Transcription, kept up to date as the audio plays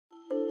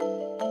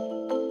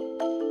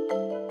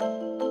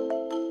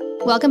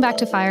Welcome back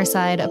to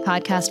Fireside, a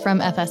podcast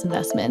from FS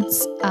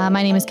Investments.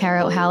 My name is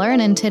Kara O'Halloran,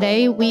 and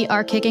today we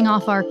are kicking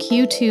off our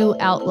Q2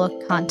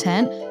 Outlook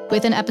content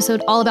with an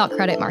episode all about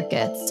credit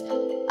markets.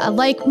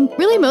 Like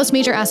really most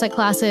major asset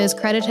classes,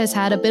 credit has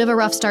had a bit of a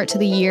rough start to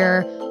the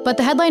year, but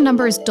the headline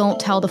numbers don't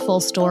tell the full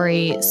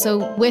story.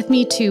 So with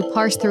me to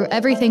parse through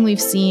everything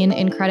we've seen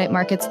in credit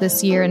markets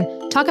this year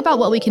and talk about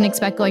what we can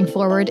expect going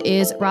forward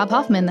is Rob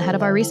Hoffman, the head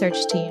of our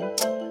research team.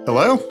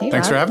 Hello. Hey,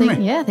 thanks Rob. for having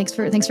me. Yeah, thanks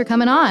for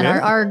coming on. Yeah.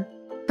 Our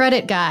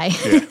credit guy.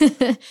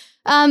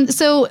 Yeah.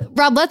 So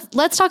Rob,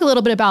 let's talk a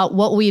little bit about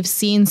what we've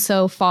seen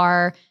so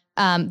far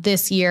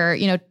this year.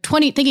 You know,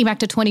 thinking back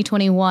to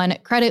 2021,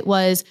 credit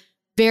was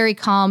very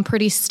calm,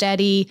 pretty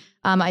steady.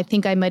 I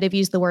think I might have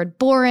used the word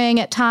boring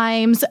at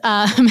times.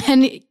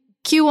 And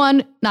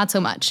Q1, not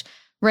so much,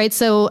 right?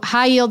 So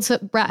high yields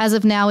as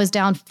of now is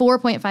down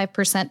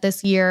 4.5%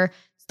 this year.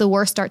 It's the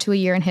worst start to a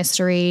year in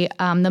history.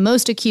 The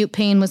most acute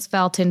pain was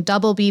felt in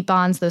double B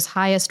bonds, those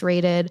highest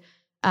rated.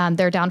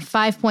 They're down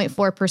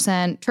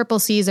 5.4%. Triple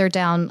Cs are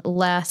down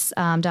less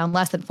than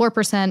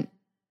 4%.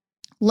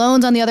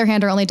 Loans, on the other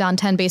hand, are only down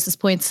 10 basis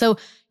points. So,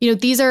 you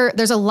know,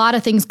 there's a lot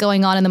of things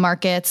going on in the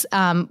markets.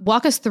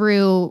 Walk us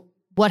through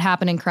what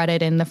happened in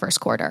credit in the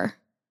first quarter.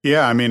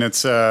 Yeah, I mean,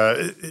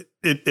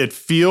 it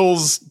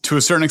feels to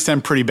a certain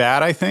extent pretty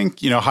bad, I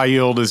think. You know, high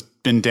yield has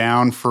been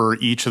down for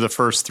each of the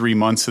first 3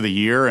 months of the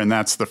year, and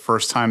that's the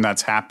first time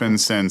that's happened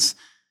since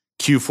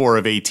Q4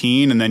 of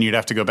 18, and then you'd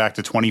have to go back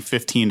to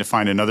 2015 to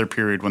find another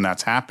period when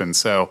that's happened.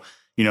 So,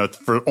 you know,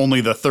 for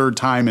only the third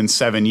time in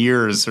 7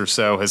 years or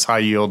so has high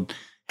yield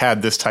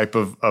had this type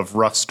of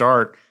rough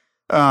start.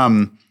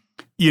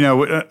 You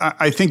know,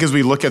 I think as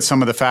we look at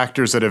some of the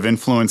factors that have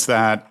influenced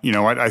that, you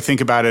know, I think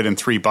about it in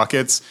three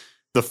buckets.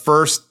 The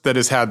first that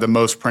has had the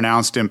most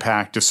pronounced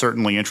impact is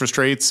certainly interest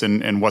rates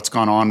and what's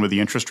gone on with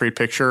the interest rate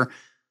picture.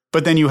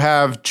 But then you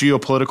have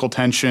geopolitical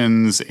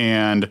tensions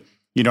and,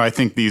 you know, I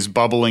think these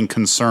bubbling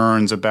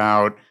concerns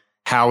about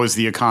how is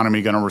the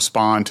economy going to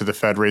respond to the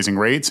Fed raising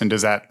rates, and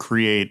does that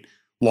create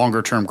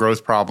longer term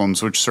growth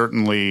problems, which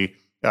certainly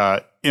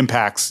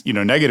impacts, you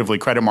know, negatively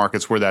credit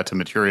markets were that to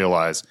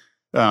materialize.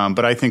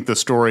 But I think the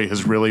story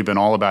has really been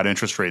all about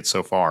interest rates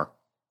so far.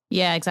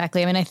 Yeah,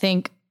 exactly. I mean, I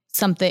think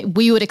something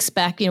we would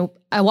expect, you know,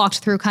 I walked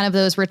through kind of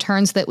those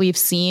returns that we've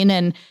seen.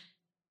 And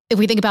if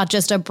we think about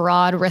just a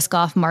broad risk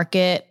off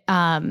market,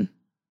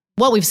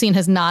 what we've seen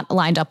has not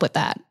lined up with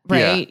that,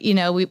 right? Yeah. You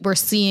know, we're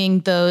seeing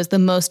the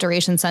most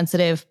duration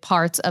sensitive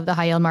parts of the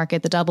high yield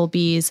market, the double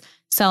Bs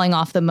selling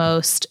off the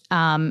most.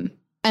 And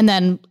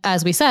then,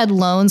 as we said,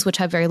 loans, which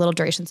have very little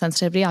duration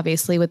sensitivity,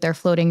 obviously with their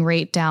floating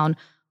rate down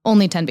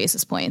only 10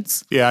 basis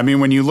points. Yeah, I mean,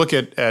 when you look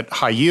at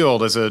high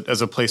yield as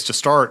a place to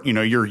start, you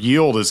know, your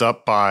yield is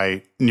up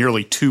by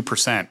nearly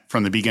 2%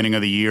 from the beginning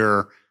of the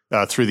year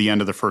through the end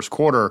of the first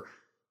quarter.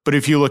 But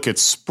if you look at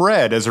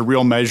spread as a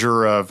real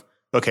measure of,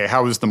 okay,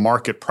 how is the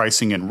market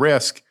pricing in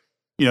risk?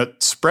 You know,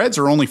 spreads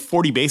are only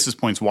 40 basis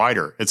points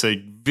wider. It's a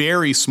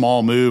very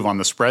small move on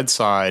the spread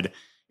side.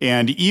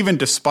 And even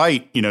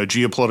despite, you know,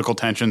 geopolitical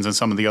tensions and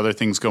some of the other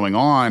things going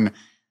on,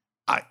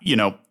 you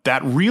know,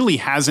 that really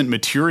hasn't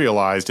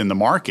materialized in the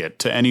market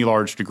to any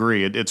large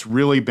degree. It's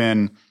really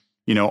been,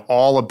 you know,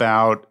 all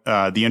about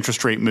the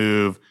interest rate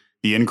move,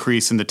 the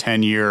increase in the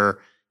 10-year,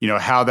 you know,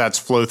 how that's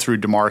flowed through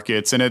to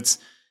markets. And it's,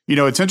 you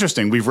know, it's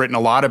interesting. We've written a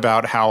lot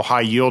about how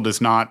high yield is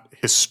not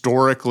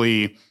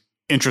historically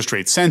interest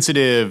rate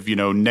sensitive, you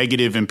know,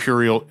 negative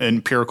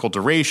empirical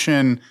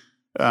duration,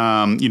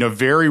 you know,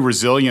 very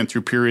resilient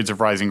through periods of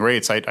rising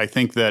rates. I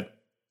think that,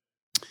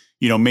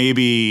 you know,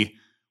 maybe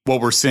what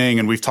we're seeing,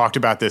 and we've talked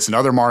about this in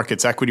other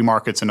markets, equity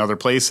markets and other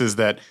places,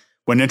 that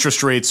when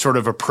interest rates sort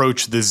of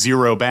approach the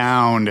zero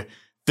bound,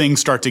 things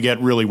start to get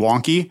really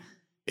wonky.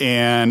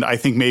 And I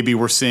think maybe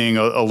we're seeing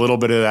a little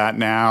bit of that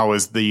now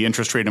as the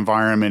interest rate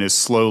environment is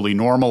slowly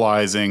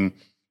normalizing.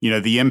 You know,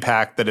 the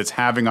impact that it's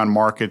having on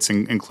markets,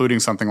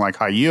 including something like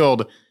high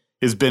yield,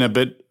 has been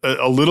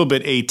a little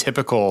bit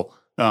atypical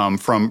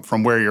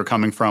from where you're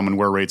coming from and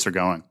where rates are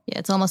going. Yeah,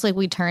 it's almost like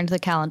we turned the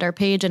calendar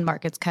page and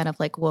markets kind of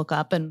like woke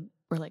up and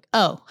we're like,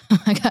 oh,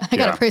 I got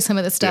to price some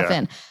of this stuff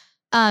in.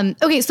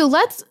 Okay, so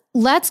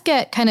let's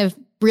get kind of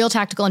real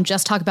tactical and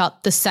just talk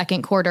about the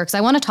second quarter, because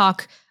I want to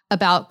talk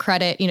about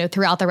credit, you know,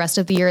 throughout the rest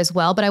of the year as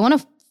well. But I want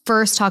to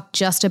first talk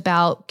just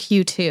about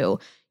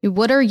Q2.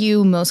 What are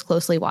you most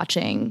closely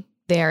watching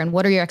there, and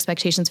what are your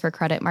expectations for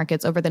credit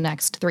markets over the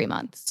next 3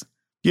 months?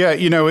 Yeah,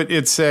 you know,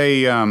 it's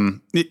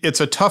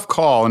a tough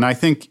call, and I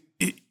think,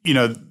 you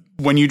know,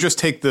 when you just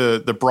take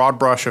the broad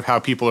brush of how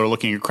people are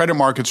looking at credit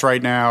markets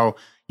right now,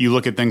 you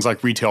look at things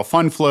like retail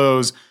fund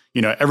flows.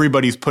 You know,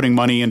 everybody's putting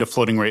money into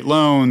floating rate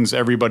loans.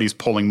 Everybody's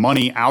pulling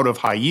money out of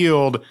high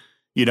yield.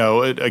 You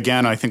know,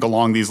 again, I think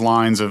along these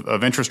lines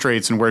of interest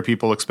rates and where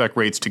people expect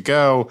rates to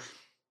go.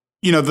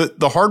 You know,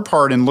 the hard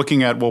part in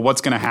looking at, well,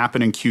 what's going to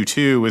happen in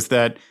Q2 is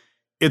that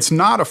it's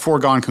not a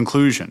foregone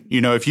conclusion.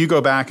 You know, if you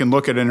go back and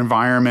look at an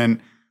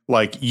environment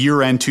like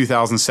year-end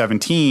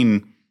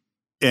 2017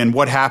 and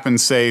what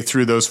happened, say,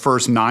 through those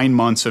first 9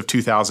 months of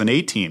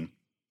 2018,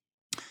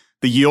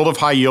 the yield of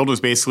high yield was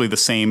basically the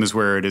same as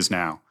where it is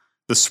now.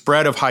 The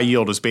spread of high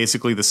yield is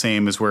basically the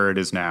same as where it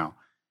is now.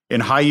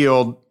 And high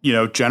yield,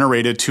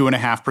 generated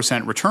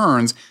 2.5%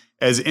 returns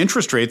as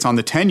interest rates on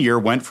the 10-year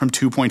went from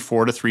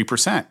 2.4 to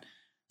 3%.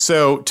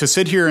 So to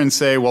sit here and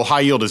say, well,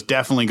 high yield is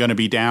definitely going to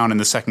be down in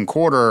the second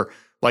quarter,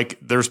 like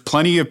there's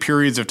plenty of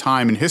periods of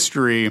time in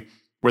history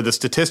where the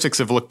statistics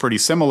have looked pretty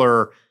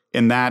similar,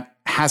 and that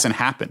hasn't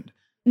happened.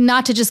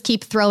 Not to just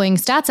keep throwing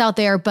stats out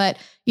there, but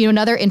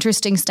another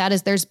interesting stat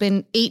is there's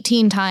been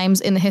 18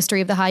 times in the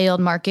history of the high yield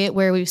market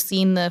where we've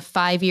seen the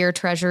 5-year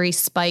treasury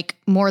spike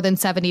more than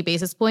 70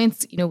 basis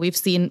points. We've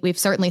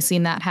certainly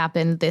seen that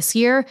happen this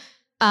year.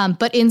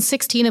 But in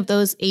 16 of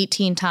those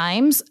 18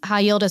 times, high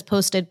yield has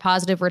posted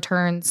positive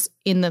returns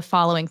in the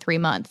following 3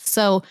 months.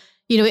 So,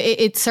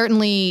 it's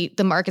certainly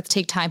the markets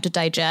take time to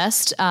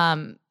digest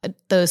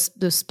those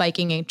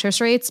spiking interest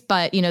rates.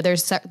 But,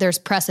 there's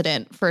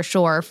precedent for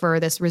sure for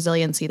this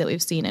resiliency that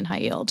we've seen in high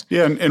yield.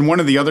 Yeah. And one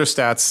of the other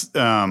stats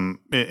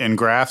and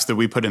graphs that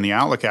we put in the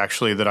Outlook,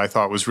 actually, that I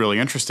thought was really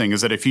interesting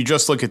is that if you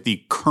just look at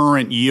the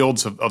current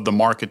yields of the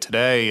market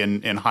today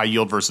and high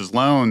yield versus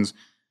loans,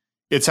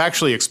 it's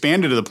actually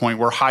expanded to the point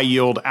where high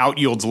yield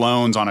out-yields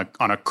loans on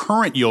a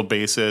current yield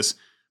basis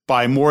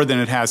by more than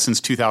it has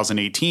since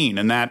 2018.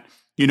 And that,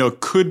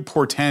 could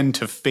portend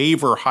to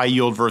favor high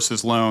yield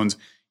versus loans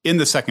in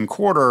the second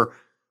quarter.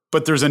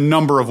 But there's a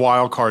number of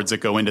wildcards that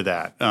go into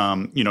that.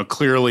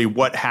 Clearly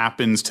what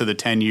happens to the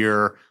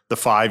 10-year, the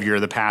 5-year,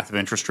 the path of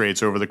interest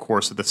rates over the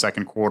course of the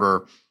second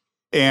quarter.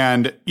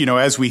 And,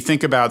 as we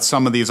think about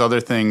some of these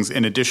other things,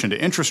 in addition to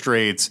interest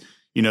rates,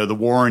 the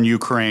war in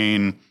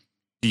Ukraine,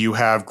 do you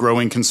have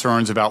growing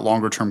concerns about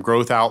longer term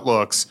growth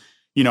outlooks?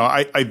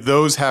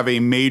 Those have a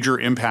major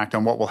impact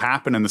on what will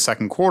happen in the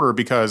second quarter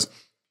because,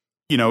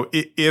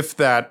 if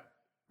that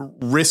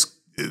risk,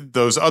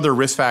 those other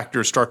risk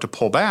factors start to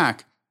pull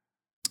back,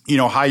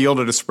 high yield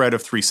at a spread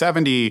of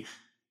 370,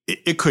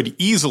 it could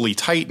easily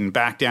tighten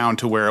back down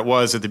to where it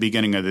was at the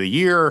beginning of the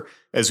year.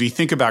 As we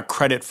think about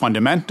credit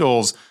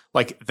fundamentals,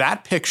 like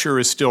that picture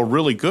is still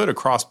really good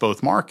across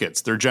both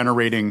markets. They're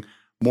generating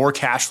more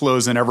cash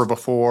flows than ever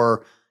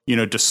before.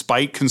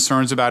 Despite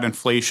concerns about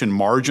inflation,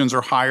 margins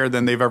are higher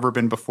than they've ever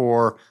been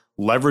before.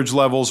 Leverage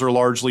levels are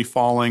largely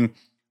falling.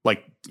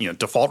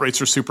 Default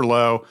rates are super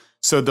low.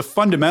 So the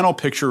fundamental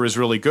picture is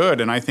really good.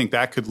 And I think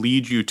that could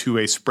lead you to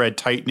a spread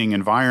tightening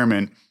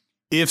environment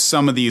if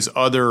some of these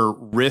other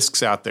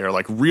risks out there,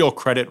 like real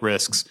credit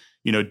risks,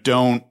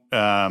 don't,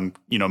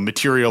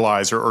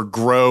 materialize or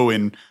grow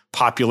in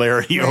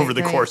popularity over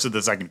the course of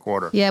the second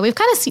quarter. Yeah, we've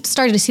kind of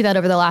started to see that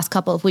over the last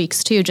couple of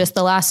weeks, too. Just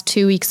the last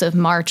 2 weeks of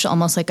March,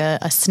 almost like a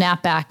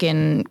snapback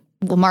in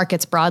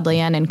markets broadly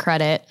and in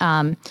credit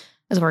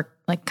as we're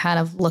kind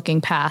of looking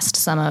past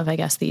some of, I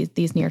guess,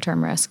 these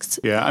near-term risks.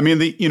 Yeah, I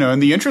mean, in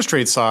the interest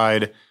rate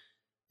side,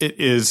 it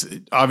is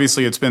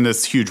obviously it's been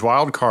this huge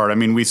wild card. I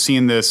mean, we've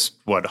seen this,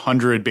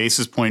 100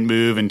 basis point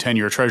move in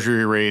 10-year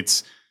treasury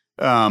rates.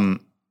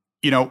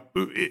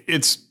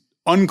 It's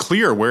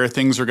unclear where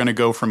things are going to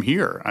go from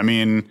here. I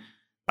mean,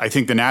 I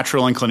think the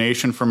natural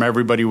inclination from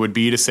everybody would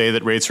be to say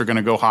that rates are going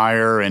to go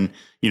higher. And,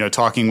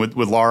 talking with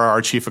Laura,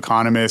 our chief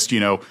economist,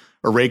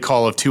 a rate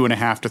call of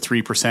 2.5% to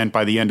 3%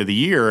 by the end of the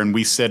year. And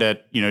we sit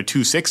at,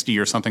 260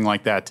 or something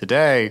like that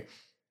today.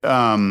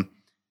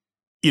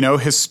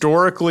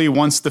 Historically,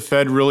 once the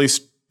Fed really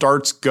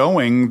starts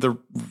going, the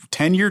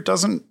 10-year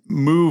doesn't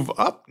move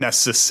up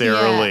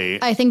necessarily. Yeah,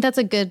 I think that's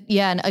a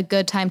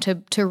good time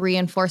to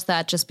reinforce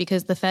that just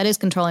because the Fed is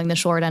controlling the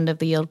short end of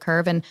the yield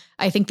curve. And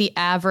I think the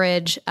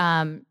average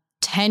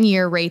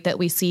 10-year rate that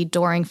we see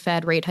during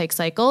Fed rate hike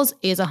cycles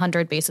is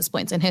 100 basis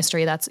points in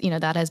history. That's,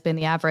 that has been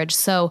the average.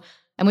 So,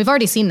 and we've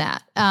already seen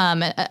that.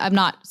 I'm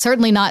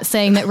certainly not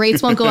saying that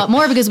rates won't go up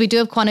more because we do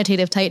have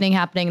quantitative tightening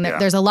happening. Yeah.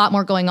 There's a lot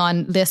more going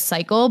on this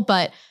cycle,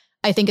 but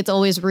I think it's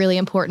always really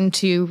important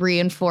to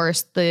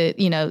reinforce the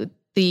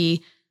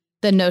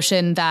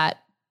notion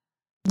that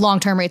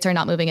long-term rates are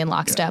not moving in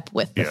lockstep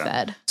with the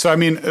Fed. So, I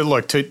mean,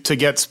 look, to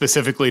get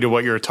specifically to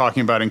what you're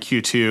talking about in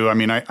Q2, I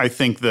mean, I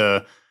think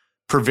the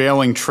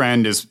prevailing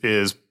trend is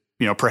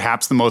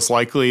perhaps the most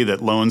likely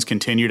that loans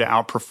continue to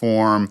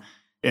outperform,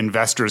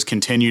 investors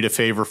continue to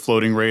favor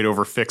floating rate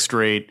over fixed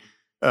rate.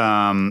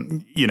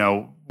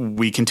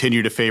 We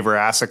continue to favor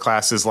asset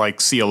classes like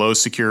CLO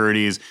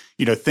securities,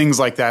 things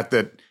like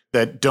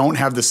that don't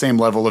have the same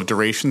level of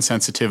duration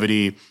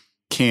sensitivity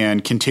can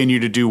continue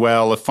to do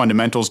well if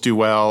fundamentals do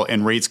well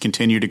and rates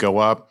continue to go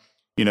up.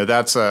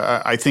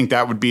 I think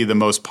that would be the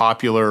most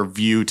popular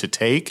view to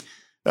take.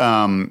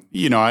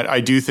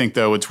 I do think,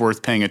 though, it's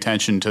worth paying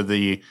attention to I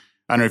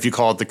don't know if you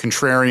call it the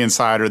contrarian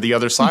side or the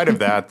other side of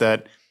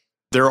that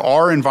there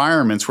are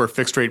environments where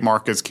fixed rate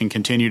markets can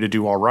continue to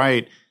do all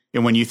right.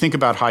 And when you think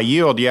about high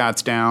yield,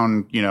 it's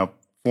down, 4.5%,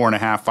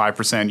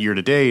 5% year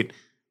to date,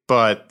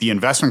 but the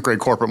investment grade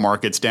corporate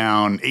market's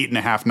down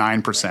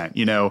 8.5%,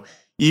 9%.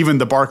 Even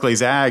the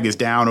Barclays Ag is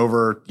down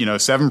over,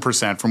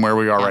 7% from where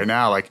we are right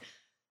now. Like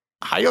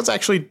high yield's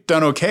actually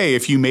done okay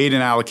if you made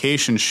an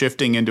allocation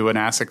shifting into an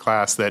asset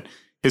class that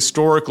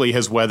historically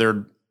has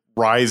weathered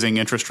rising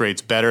interest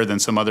rates better than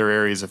some other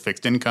areas of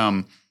fixed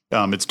income,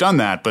 it's done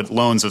that. But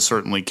loans have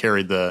certainly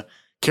carried the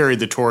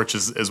torch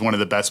as one of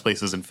the best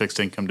places in fixed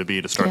income to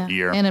be to start the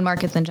year. And in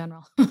markets in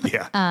general.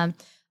 Yeah.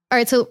 All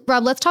right. So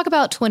Rob, let's talk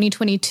about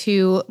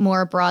 2022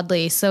 more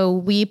broadly. So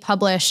we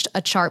published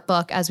a chart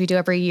book, as we do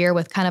every year,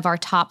 with kind of our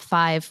top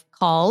 5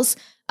 calls.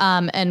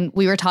 And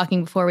we were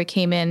talking before we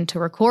came in to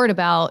record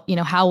about,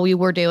 how we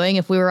were doing,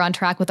 if we were on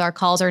track with our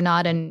calls or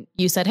not. And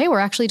you said, hey, we're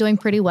actually doing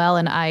pretty well.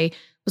 And I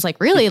was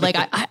like, really? Like,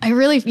 I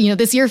really,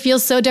 this year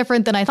feels so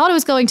different than I thought it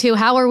was going to.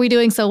 How are we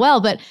doing so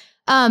well? But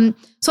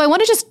so I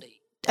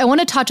want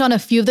to touch on a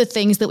few of the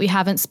things that we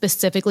haven't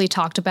specifically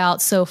talked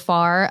about so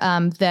far,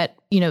 that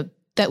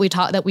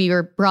we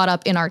were brought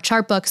up in our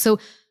chart book. So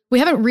we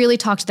haven't really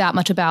talked that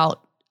much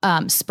about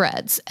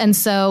spreads. And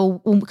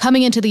so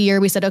coming into the year,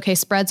 we said, okay,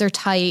 spreads are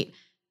tight.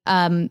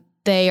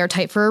 They are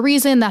tight for a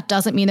reason. That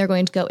doesn't mean they're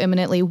going to go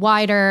imminently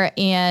wider,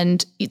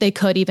 and they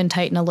could even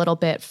tighten a little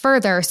bit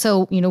further.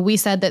 So, we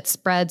said that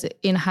spreads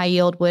in high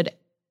yield would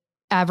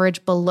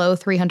average below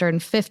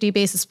 350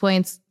 basis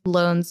points,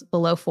 loans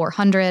below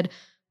 400.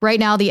 Right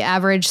now, the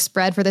average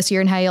spread for this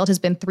year in high yield has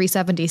been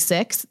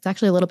 376. It's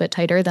actually a little bit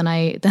tighter than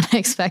I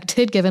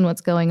expected, given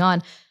what's going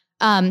on.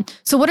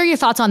 So what are your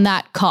thoughts on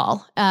that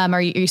call?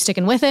 Are you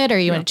sticking with it? Or are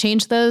you going to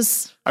change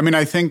those? I mean,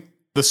 I think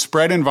the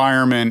spread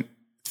environment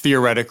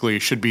theoretically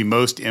should be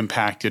most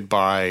impacted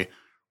by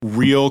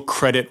real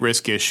credit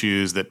risk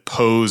issues that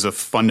pose a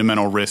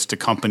fundamental risk to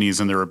companies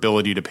and their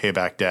ability to pay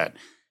back debt.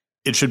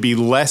 It should be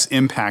less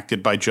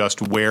impacted by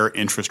just where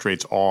interest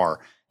rates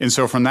are. And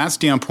so from that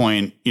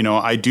standpoint,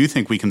 I do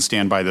think we can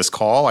stand by this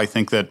call. I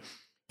think that,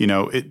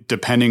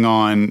 depending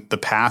on the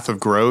path of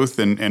growth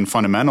and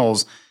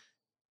fundamentals,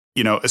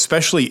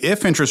 especially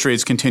if interest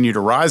rates continue to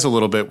rise a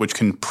little bit, which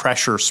can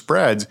pressure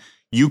spreads,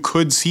 you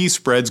could see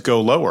spreads go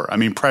lower. I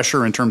mean,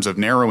 pressure in terms of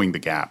narrowing the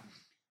gap.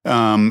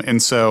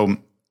 And so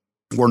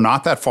we're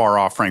not that far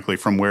off, frankly,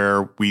 from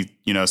where we,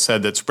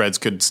 said that spreads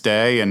could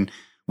stay. And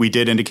we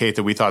did indicate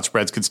that we thought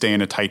spreads could stay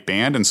in a tight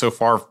band. And so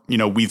far,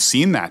 we've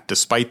seen that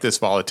despite this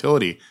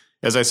volatility.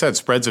 As I said,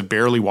 spreads have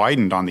barely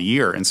widened on the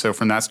year. And so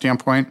from that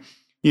standpoint,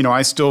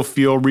 I still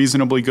feel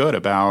reasonably good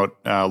about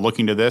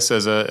looking to this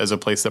as a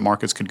place that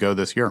markets could go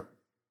this year.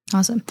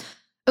 Awesome.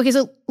 Okay,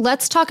 so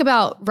let's talk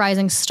about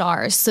rising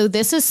stars. So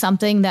this is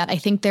something that I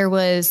think there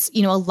was,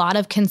 a lot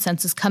of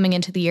consensus coming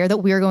into the year that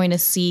we're going to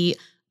see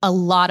a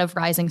lot of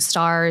rising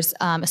stars,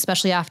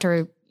 especially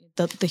after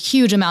the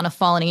huge amount of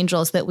fallen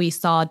angels that we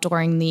saw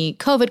during the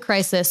COVID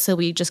crisis. So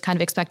we just kind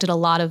of expected a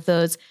lot of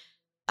those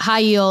high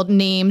yield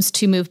names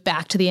to move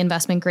back to the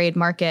investment grade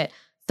market.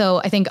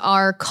 So I think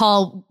our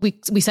call,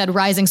 we said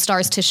rising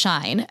stars to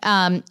shine.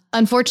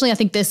 Unfortunately, I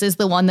think this is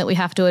the one that we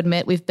have to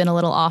admit we've been a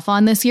little off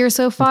on this year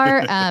so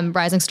far.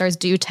 Rising stars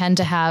do tend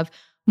to have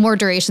more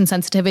duration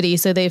sensitivity.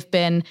 So they've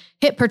been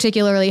hit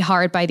particularly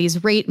hard by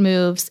these rate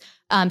moves.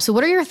 So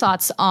what are your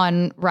thoughts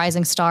on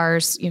rising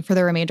stars for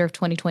the remainder of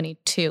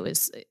 2022?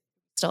 Is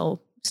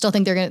still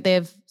think they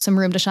have some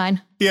room to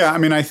shine? Yeah, I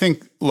mean, I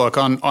think, look,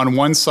 on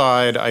one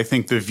side, I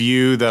think the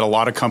view that a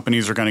lot of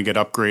companies are going to get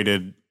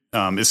upgraded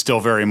is still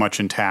very much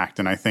intact.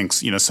 And I think,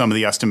 some of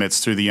the estimates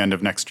through the end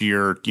of next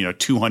year,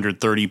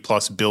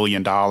 $230+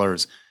 billion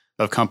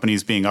of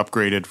companies being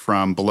upgraded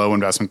from below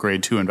investment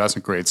grade to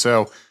investment grade.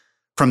 So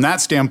from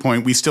that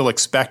standpoint, we still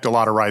expect a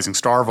lot of rising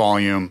star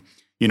volume.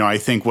 I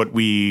think what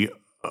we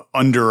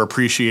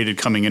underappreciated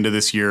coming into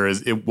this year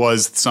is it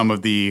was some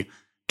of the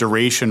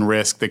duration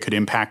risk that could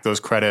impact those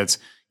credits.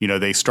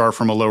 They start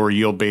from a lower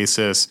yield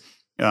basis.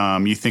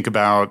 You think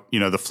about,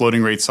 the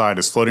floating rate side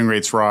as floating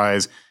rates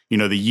rise.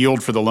 The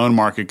yield for the loan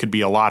market could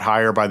be a lot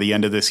higher by the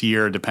end of this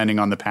year, depending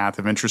on the path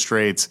of interest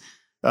rates.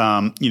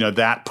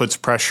 That puts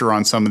pressure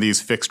on some of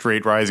these fixed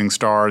rate rising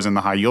stars in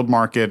the high yield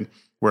market,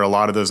 where a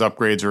lot of those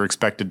upgrades are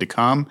expected to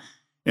come.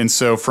 And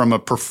so from a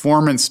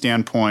performance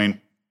standpoint,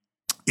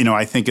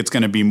 I think it's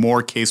going to be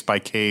more case by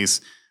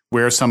case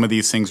where some of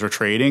these things are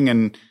trading.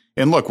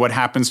 And look, what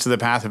happens to the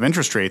path of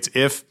interest rates?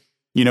 If,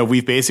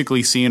 we've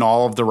basically seen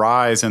all of the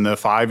rise in the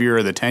 5-year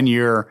or the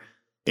 10-year,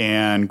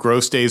 and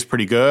growth stays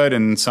pretty good,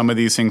 and some of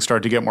these things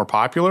start to get more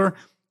popular,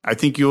 I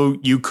think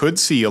you could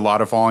see a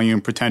lot of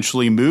volume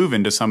potentially move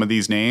into some of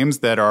these names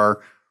that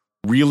are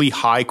really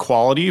high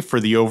quality for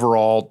the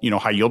overall,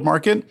 high yield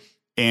market,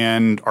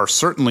 and are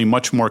certainly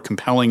much more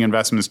compelling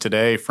investments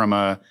today from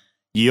a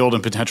yield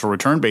and potential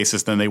return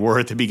basis than they were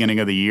at the beginning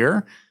of the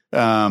year.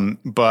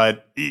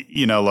 But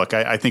look,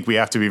 I think we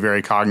have to be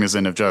very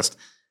cognizant of just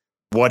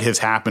what has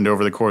happened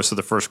over the course of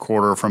the first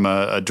quarter from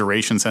a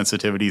duration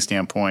sensitivity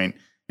standpoint,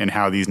 and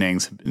how these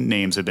names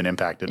have been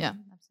impacted. Yeah,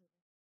 absolutely.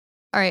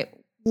 All right.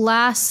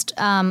 Last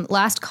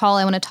call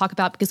I want to talk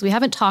about, because we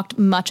haven't talked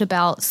much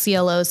about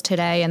CLOs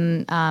today,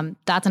 and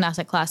that's an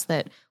asset class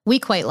that we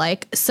quite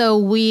like. So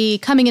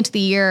coming into the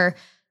year,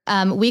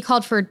 we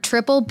called for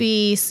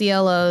BBB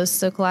CLOs,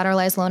 so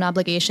collateralized loan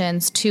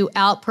obligations, to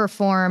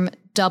outperform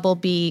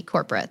BB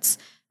corporates.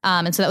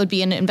 And so that would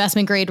be an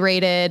investment grade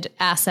rated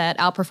asset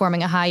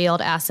outperforming a high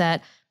yield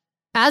asset.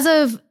 As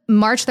of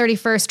March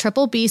 31st,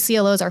 triple B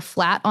CLOs are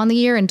flat on the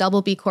year and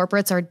double B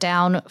corporates are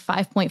down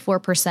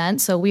 5.4%.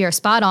 So we are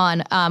spot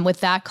on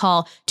with that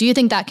call. Do you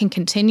think that can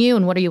continue?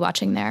 And what are you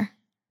watching there?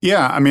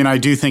 Yeah, I mean, I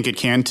do think it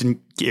can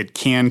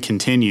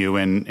continue.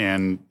 And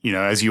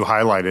as you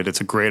highlighted,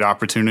 it's a great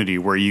opportunity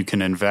where you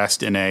can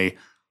invest in a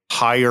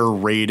higher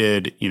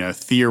rated,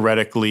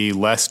 theoretically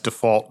less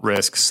default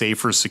risk,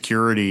 safer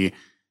security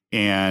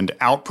and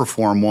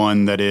outperform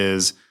one that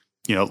is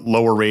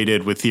lower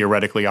rated with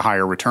theoretically a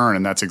higher return.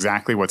 And that's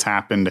exactly what's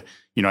happened.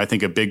 I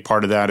think a big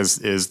part of that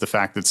is the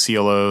fact that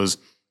CLOs,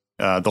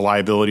 the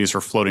liabilities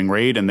are floating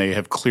rate, and they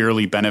have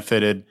clearly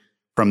benefited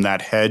from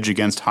that hedge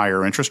against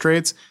higher interest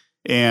rates.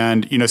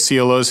 And,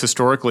 CLOs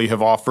historically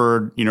have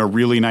offered,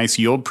 really nice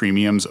yield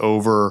premiums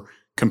over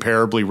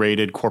comparably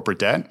rated corporate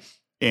debt.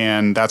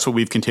 And that's what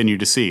we've continued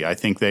to see. I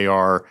think they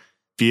are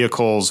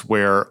vehicles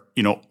where,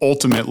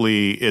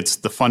 ultimately it's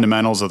the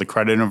fundamentals of the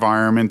credit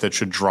environment that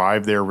should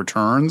drive their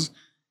returns.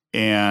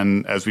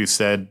 And as we've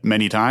said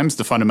many times,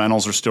 the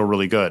fundamentals are still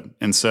really good.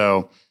 And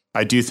so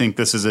I do think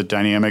this is a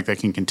dynamic that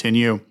can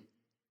continue.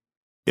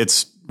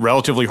 It's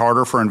relatively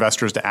harder for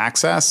investors to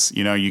access.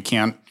 You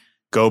can't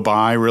go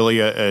buy really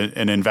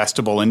an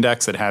investable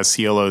index that has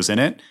CLOs in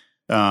it.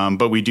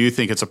 But we do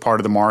think it's a part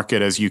of the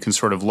market as you can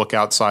sort of look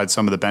outside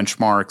some of the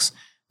benchmarks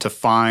to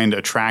find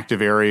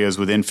attractive areas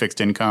within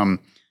fixed income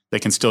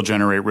that can still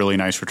generate really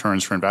nice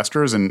returns for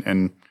investors.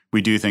 And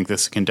we do think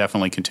this can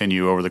definitely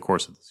continue over the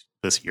course of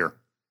this year.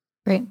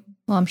 Great.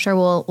 Well, I'm sure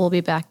we'll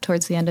be back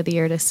towards the end of the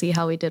year to see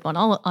how we did on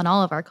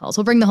all of our calls.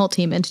 We'll bring the whole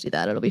team in to do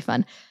that. It'll be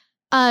fun.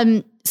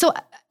 So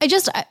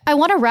I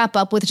want to wrap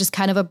up with just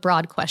kind of a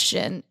broad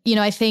question.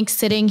 I think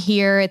sitting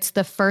here, it's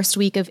the first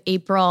week of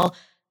April.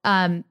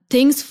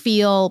 Things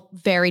feel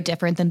very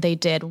different than they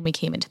did when we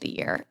came into the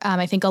year.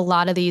 I think a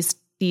lot of these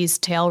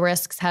tail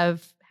risks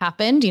have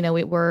happened.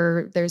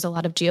 There's a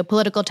lot of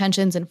geopolitical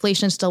tensions,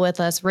 inflation is still with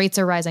us, rates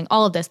are rising,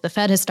 all of this. The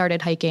Fed has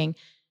started hiking.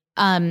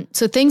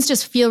 So things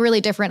just feel really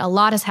different. A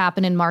lot has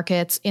happened in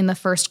markets in the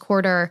first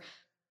quarter.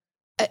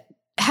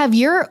 Have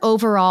your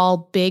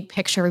overall big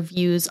picture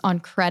views on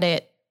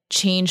credit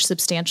changed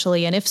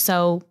substantially? And if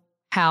so,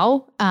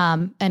 how?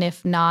 And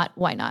if not,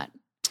 why not?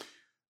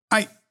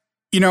 I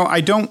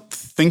don't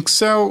think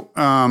so.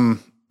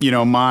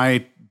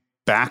 My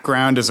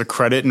background as a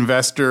credit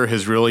investor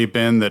has really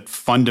been that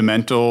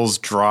fundamentals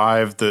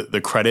drive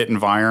the credit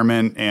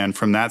environment. And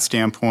from that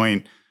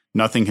standpoint,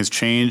 nothing has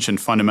changed and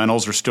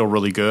fundamentals are still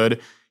really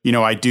good.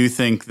 I do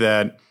think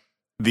that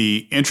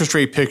the interest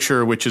rate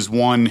picture, which is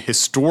one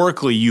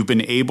historically you've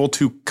been able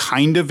to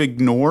kind of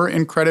ignore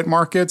in credit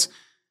markets,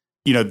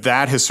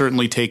 that has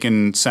certainly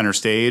taken center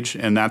stage.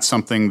 And that's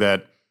something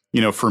that,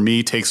 for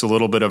me takes a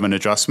little bit of an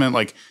adjustment.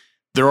 Like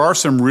there are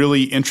some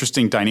really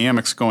interesting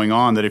dynamics going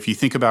on that if you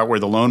think about where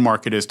the loan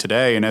market is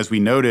today, and as we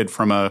noted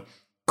from a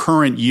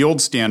current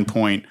yield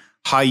standpoint,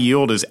 high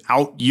yield is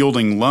out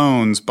yielding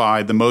loans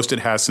by the most it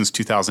has since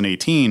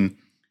 2018.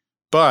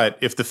 But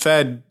if the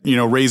Fed,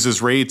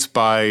 raises rates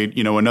by,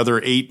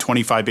 another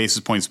 25 basis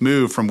points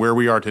move from where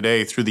we are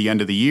today through the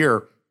end of the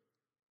year,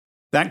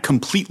 that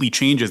completely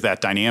changes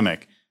that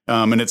dynamic.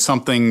 And it's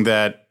something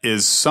that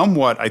is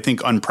somewhat, I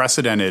think,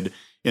 unprecedented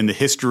in the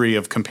history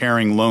of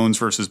comparing loans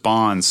versus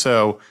bonds.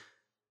 So,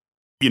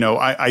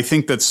 I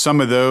think that some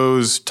of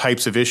those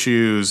types of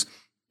issues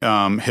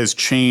has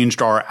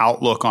changed our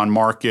outlook on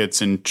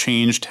markets and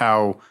changed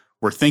how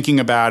we're thinking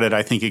about it.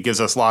 I think it gives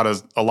us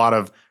a lot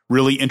of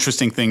really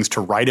interesting things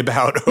to write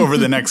about over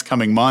the next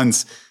coming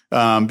months,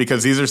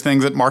 because these are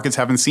things that markets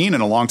haven't seen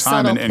in a long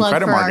time in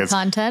credit markets.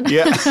 Our content.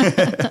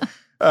 Yeah.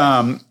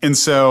 And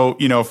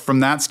so, from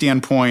that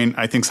standpoint,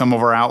 I think some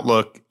of our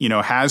outlook,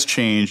 has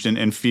changed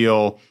and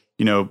feel,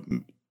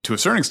 to a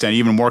certain extent,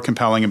 even more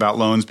compelling about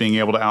loans being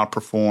able to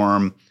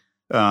outperform,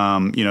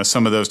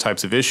 some of those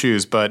types of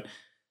issues. But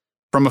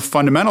from a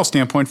fundamental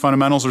standpoint,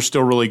 fundamentals are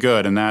still really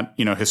good. And that,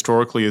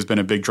 historically has been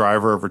a big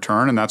driver of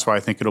return. And that's why I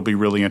think it'll be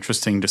really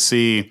interesting to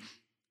see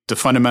the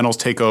fundamentals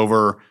take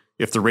over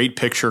if the rate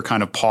picture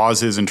kind of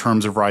pauses in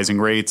terms of rising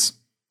rates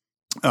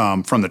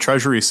from the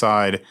Treasury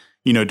side,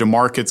 do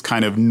markets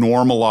kind of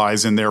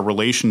normalize in their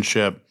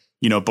relationship,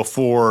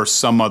 before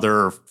some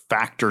other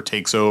factor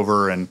takes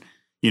over and,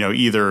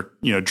 either,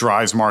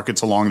 drives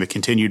markets along the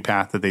continued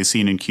path that they've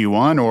seen in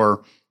Q1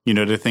 or,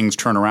 do things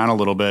turn around a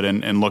little bit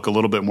and look a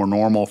little bit more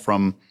normal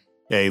from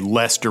a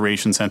less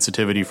duration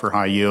sensitivity for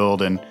high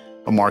yield and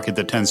a market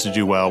that tends to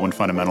do well when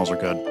fundamentals are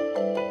good.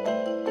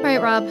 All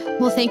right, Rob.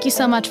 Well, thank you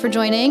so much for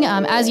joining.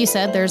 As you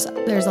said, there's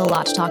a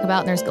lot to talk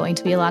about and there's going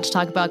to be a lot to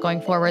talk about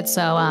going forward.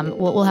 So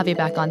we'll have you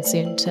back on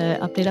soon to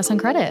update us on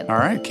credit. All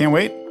right. Can't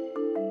wait.